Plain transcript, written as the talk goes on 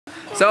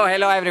So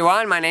hello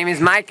everyone, my name is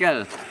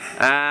Michael.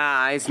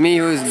 It's me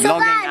who's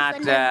blogging at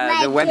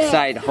the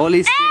website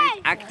Holy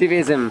Spirit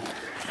Activism.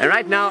 And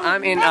right now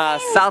I'm in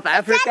South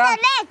Africa,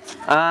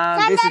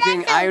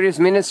 visiting Iris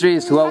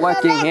Ministries who are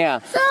working here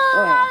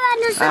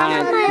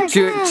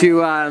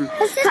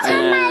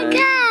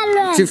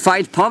to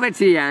fight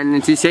poverty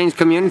and to change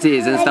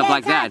communities and stuff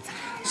like that.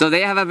 So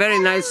they have a very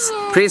nice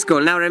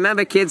preschool. Now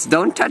remember kids,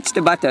 don't touch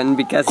the button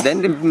because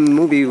then the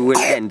movie will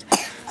end.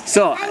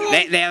 So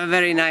they have a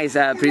very nice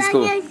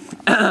preschool.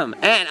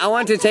 And I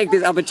want to take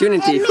this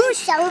opportunity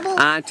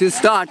to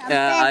start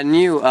a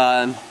new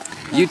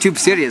YouTube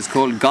series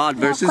called God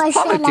vs.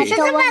 Poverty,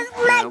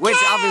 which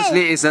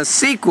obviously is a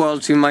sequel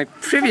to my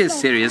previous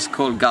series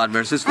called God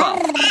vs.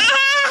 Wealth.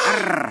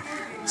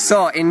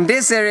 So in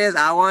this series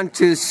I want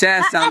to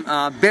share some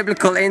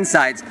biblical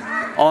insights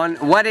on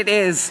what it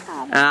is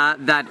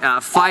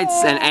that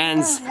fights and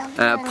ends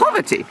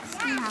poverty.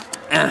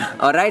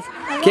 Alright,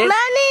 kids,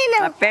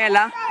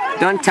 Apela,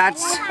 don't touch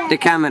the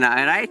camera,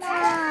 alright?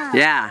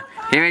 Yeah,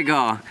 here we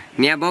go.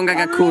 Niabonga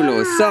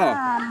Gakulu. So,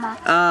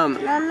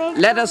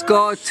 let us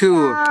go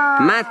to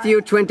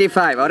Matthew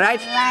 25, alright?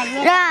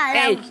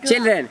 Hey,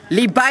 children,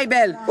 li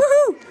Bible,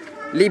 woohoo!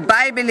 Li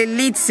Bible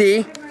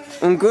litsi,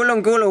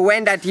 ungulu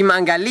wenda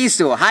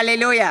timangaliso.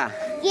 Hallelujah!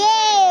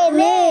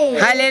 Amen!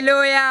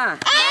 Hallelujah!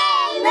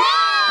 Amen!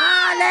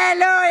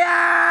 Hallelujah!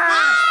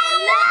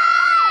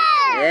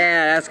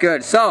 Yeah, that's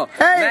good. So,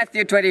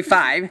 Matthew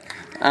 25,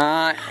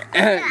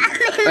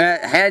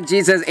 here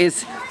Jesus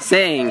is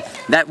saying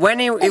that when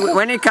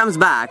he comes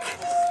back,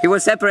 he will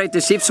separate the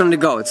sheep from the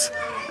goats.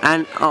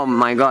 And oh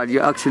my God,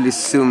 you actually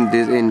zoomed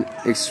this in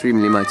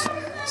extremely much.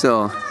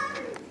 So,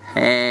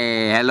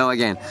 hey, hello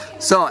again.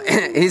 So,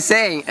 he's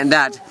saying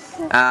that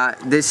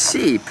the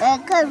sheep,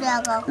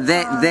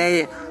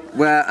 they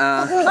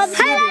were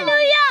feeding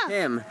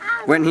him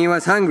when he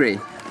was hungry.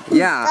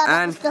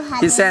 Yeah, and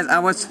he says, I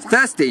was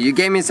thirsty, you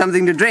gave me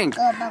something to drink.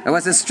 I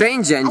was a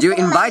stranger and you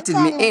invited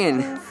me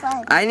in.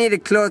 I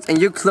needed clothes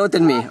and you clothed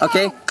me,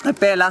 okay?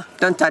 Bella,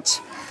 don't touch.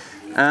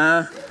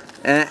 I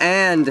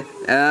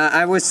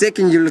was sick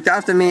and you looked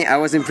after me. I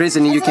was in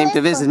prison and you came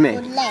to visit me.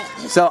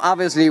 So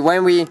obviously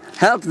when we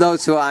help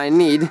those who are in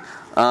need,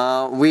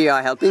 we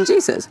are helping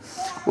Jesus,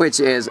 which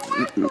is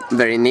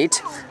very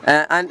neat.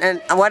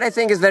 And what I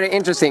think is very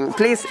interesting,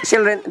 please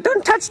children,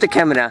 don't touch the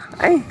camera.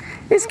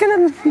 It's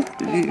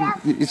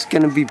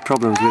gonna be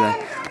problems with that.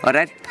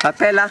 Alright,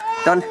 Apela,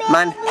 don't,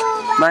 man,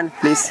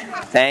 please.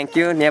 Thank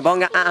you,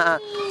 Niabonga,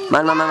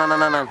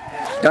 man.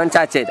 Don't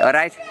touch it,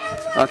 alright?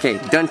 Okay,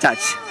 don't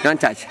touch.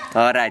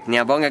 Alright,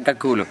 Niabonga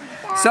Kakulu.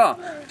 So,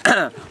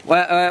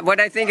 what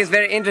I think is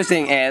very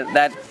interesting is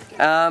that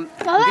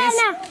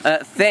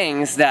these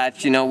things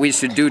that we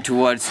should do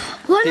towards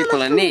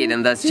people in need,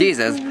 and that's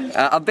Jesus,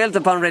 are built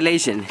upon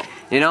relation,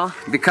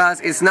 because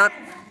it's not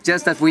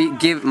just that we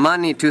give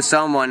money to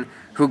someone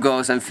who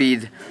goes and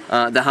feed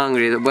the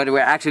hungry, but we're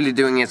actually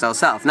doing it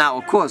ourselves. Now,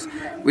 of course,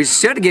 we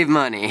should give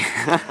money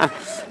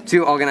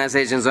to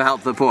organizations who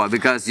help the poor,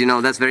 because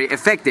that's very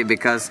effective,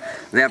 because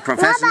they're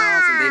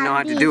professionals and they know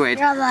how to do it.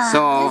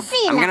 So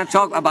I'm gonna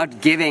talk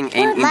about giving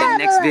in the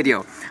next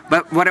video.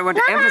 But what I want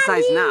to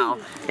emphasize now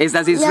is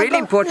that it's really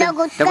important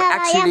that we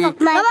actually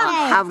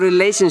have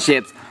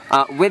relationships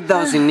with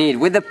those in need,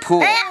 with the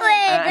poor,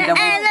 and that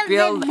we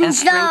build and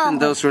strengthen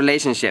those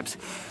relationships.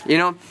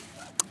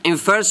 In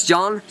 1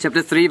 John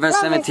chapter 3 verse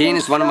 17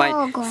 is one of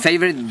my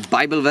favorite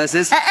Bible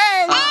verses.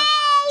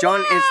 John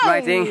is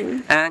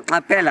writing,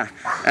 Apela,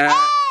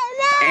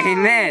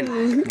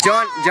 Amen.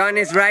 John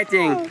is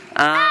writing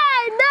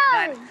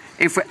that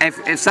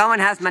if someone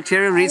has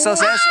material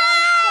resources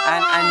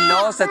and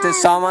knows that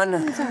there's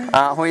someone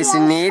who is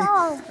in need,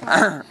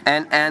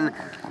 and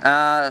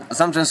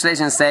some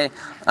translations say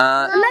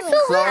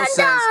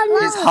closes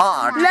his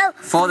heart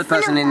for the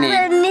person in need.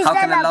 How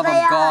can the love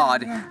of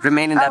God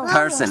remain in that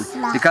person?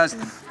 Because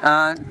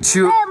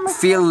to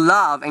feel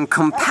love and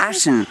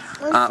compassion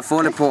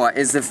for the poor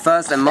is the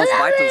first and most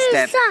vital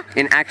step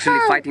in actually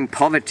fighting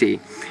poverty.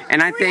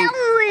 And I think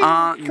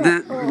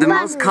the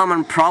most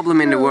common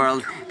problem in the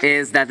world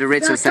is that the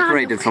rich are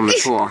separated from the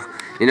poor.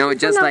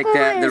 Just like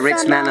the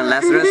rich man and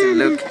Lazarus in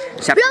Luke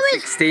chapter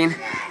 16,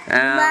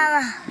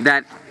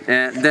 that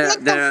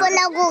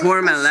the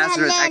poor man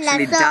Lazarus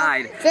actually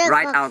died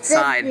right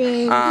outside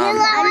his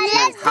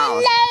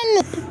house.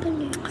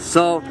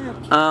 So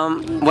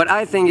what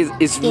I think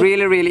is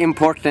really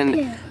important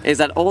is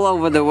that all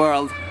over the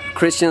world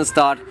Christians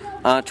start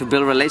to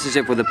build a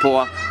relationship with the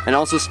poor, and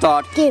also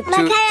start to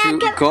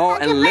go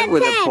and live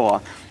with the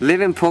poor, live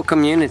in poor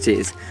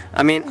communities.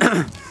 I mean,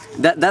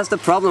 that's the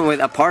problem with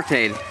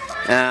apartheid.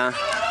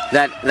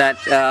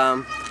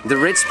 The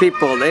rich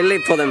people, they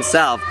live for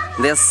themselves.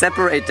 They're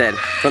separated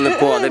from the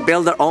poor. They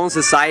build their own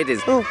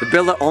societies. They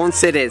build their own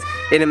cities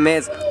in the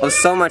midst of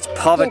so much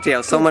poverty,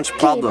 of so much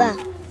problem.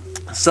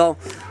 So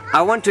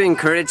I want to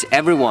encourage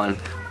everyone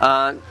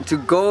to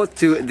go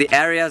to the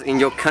areas in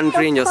your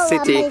country, in your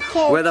city,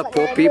 where there are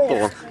poor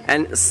people,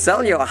 and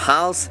sell your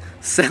house,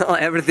 sell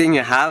everything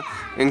you have,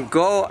 and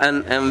go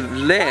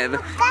and live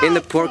in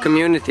the poor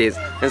communities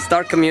and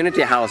start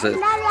community houses.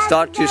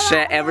 Start to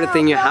share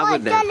everything you have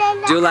with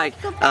them. Do like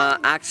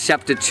Acts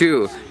chapter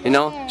 2, you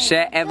know,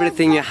 share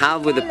everything you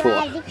have with the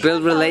poor.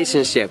 Build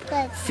relationship.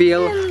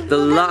 Feel the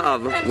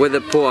love with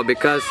the poor,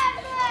 because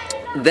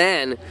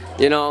then,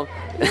 you know,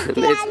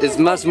 it's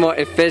much more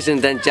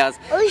efficient than just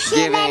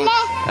giving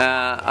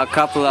a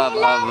couple of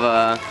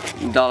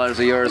dollars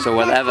or euros or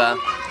whatever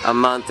a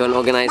month to an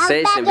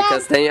organization,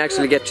 because then you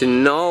actually get to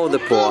know the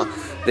poor.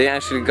 They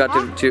actually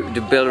got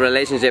to build a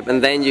relationship,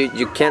 and then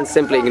you can't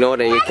simply ignore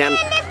them. You can't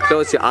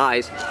close your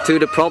eyes to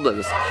the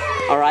problems.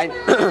 Alright?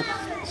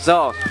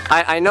 So,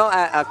 I know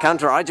a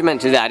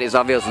counter-argument to that is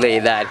obviously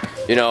that,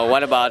 you know,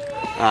 what about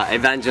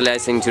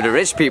evangelizing to the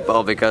rich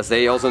people, because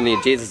they also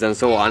need Jesus and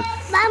so on.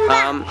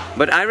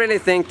 But I really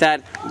think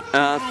that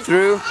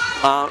through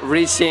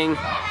reaching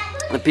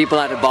the people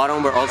at the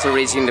bottom, we're also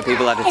reaching the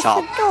people at the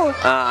top.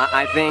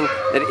 I think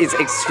that it's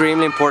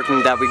extremely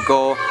important that we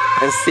go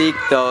and seek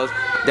those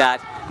that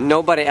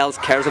nobody else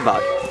cares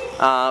about,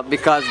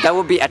 because that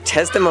will be a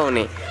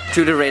testimony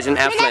to the rich and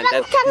affluent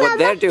that what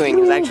they're doing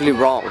is actually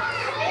wrong.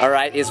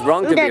 Alright, it's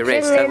wrong to be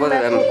rich.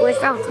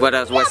 That's what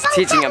I was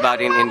teaching about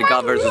in the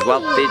God versus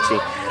Wealth teaching.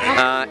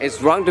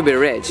 It's wrong to be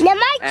rich.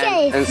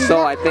 And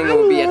so I think it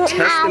will be a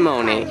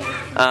testimony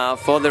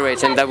for the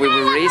rich, and that we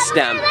will reach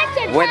them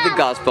with the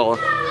gospel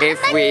if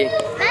we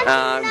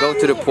go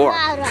to the poor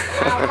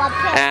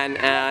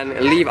and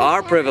leave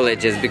our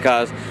privileges,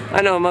 because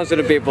I know most of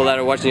the people that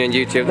are watching on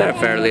YouTube, they're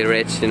fairly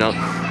rich, you know.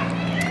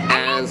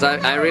 And so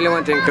I really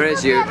want to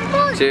encourage you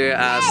to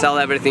sell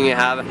everything you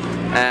have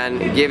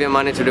and give your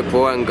money to the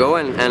poor, and go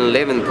and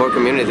live in poor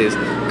communities.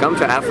 Come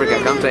to Africa,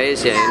 come to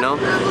Asia, you know.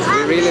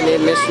 We really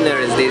need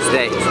missionaries these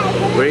days.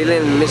 We really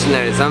need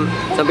missionaries. Some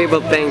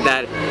people think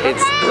that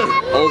it's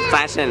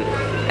old-fashioned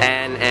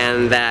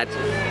and that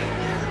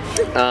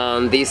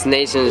these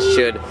nations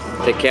should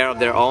take care of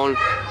their own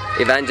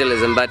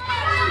evangelism, but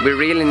we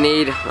really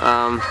need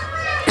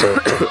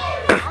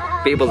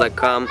people that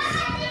come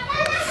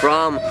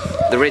from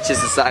the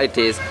richest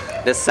societies,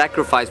 that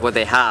sacrifice what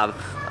they have,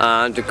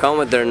 to come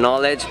with their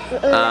knowledge,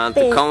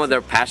 to come with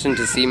their passion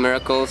to see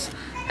miracles,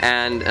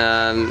 and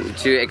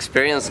to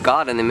experience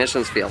God in the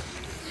missions field.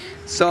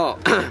 So,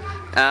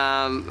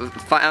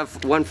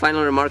 one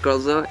final remark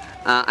also,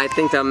 I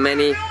think there are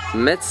many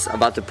myths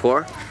about the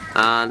poor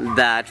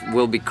that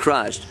will be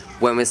crushed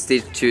when we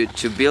start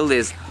to build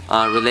these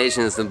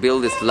relations and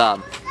build this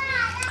love.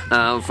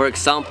 For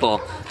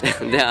example,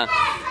 the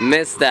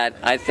myth that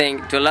I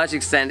think to a large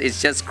extent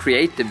is just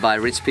created by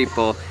rich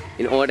people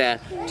in order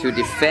to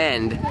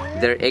defend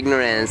their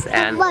ignorance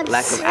and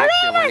lack of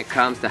action when it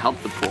comes to help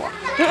the poor.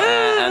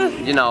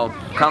 And you know,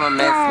 common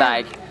myths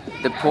like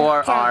the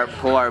poor are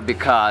poor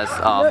because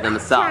of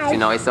themselves, you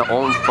know, it's their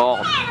own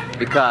fault,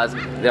 because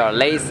they are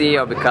lazy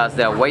or because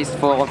they are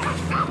wasteful.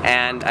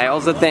 And I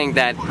also think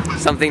that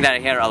something that I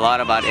hear a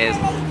lot about is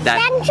that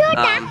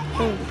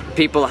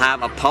people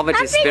have a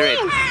poverty spirit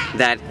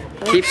that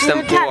keeps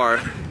them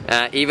poor,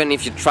 even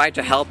if you try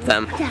to help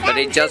them, but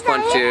they just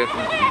want to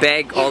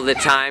beg all the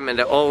time, and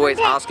they're always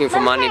asking for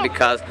money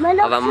because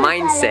of a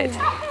mindset.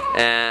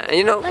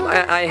 You know,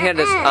 I hear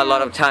this a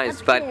lot of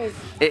times, but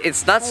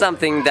it's not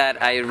something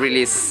that I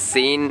really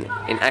seen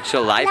in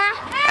actual life,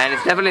 and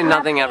it's definitely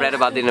nothing I read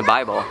about in the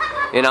Bible.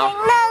 You know,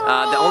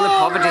 the only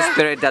poverty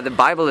spirit that the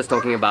Bible is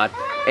talking about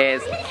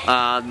is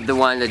the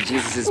one that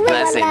Jesus is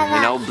blessing.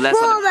 You know,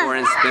 blessed are the poor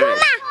in spirit.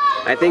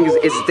 I think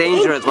it's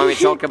dangerous when we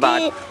talk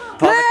about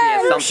poverty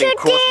as something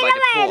caused by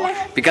the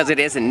poor, because it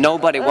isn't.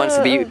 Nobody wants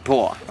to be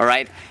poor,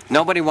 alright?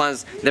 Nobody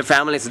wants their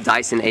families to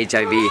die in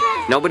HIV.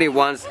 Nobody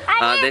wants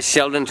their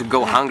children to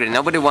go hungry.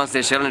 Nobody wants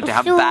their children to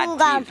have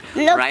bad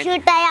teeth,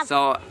 right?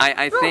 So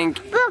I think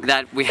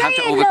that we have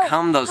to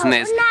overcome those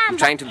myths,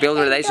 trying to build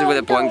relations with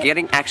the poor and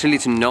getting actually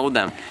to know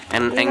them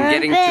and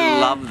getting to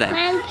love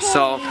them.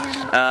 So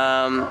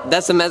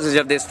that's the message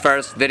of this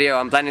first video.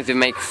 I'm planning to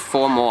make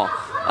 4 more.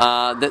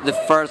 The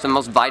first and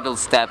most vital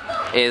step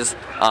is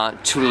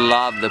to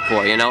love the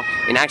poor. You know,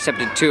 in Acts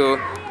chapter 2,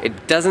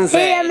 it doesn't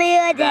say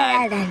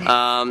that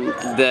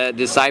the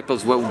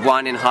disciples were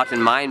one in heart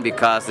and mind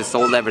because they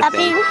sold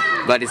everything,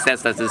 but it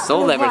says that they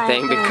sold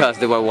everything because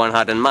they were one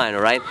heart and mind.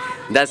 All right,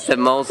 that's the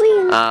most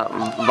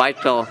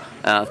vital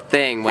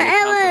thing when it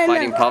comes to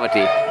fighting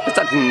poverty.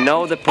 Just to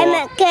know the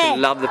poor, to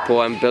love the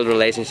poor, and build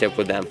relationship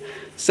with them.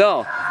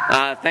 So,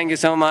 thank you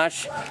so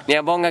much.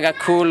 Nyabonga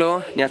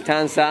gakulu,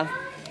 nyatansa.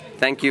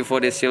 Thank you for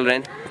these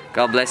children.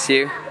 God bless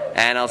you,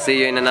 and I'll see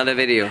you in another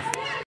video.